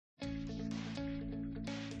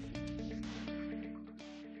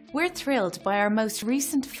We're thrilled by our most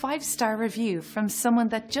recent 5-star review from someone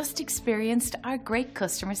that just experienced our great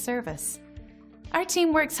customer service. Our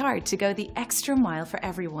team works hard to go the extra mile for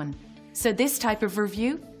everyone, so this type of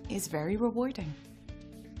review is very rewarding.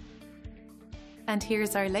 And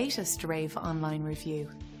here's our latest rave online review.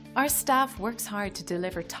 Our staff works hard to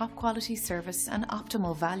deliver top quality service and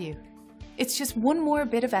optimal value. It's just one more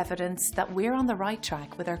bit of evidence that we're on the right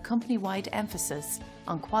track with our company-wide emphasis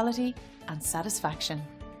on quality and satisfaction.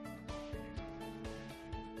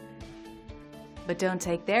 But don't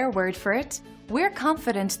take their word for it. We're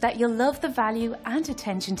confident that you'll love the value and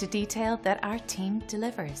attention to detail that our team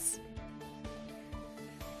delivers.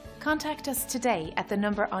 Contact us today at the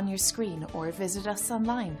number on your screen or visit us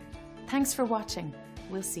online. Thanks for watching.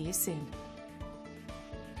 We'll see you soon.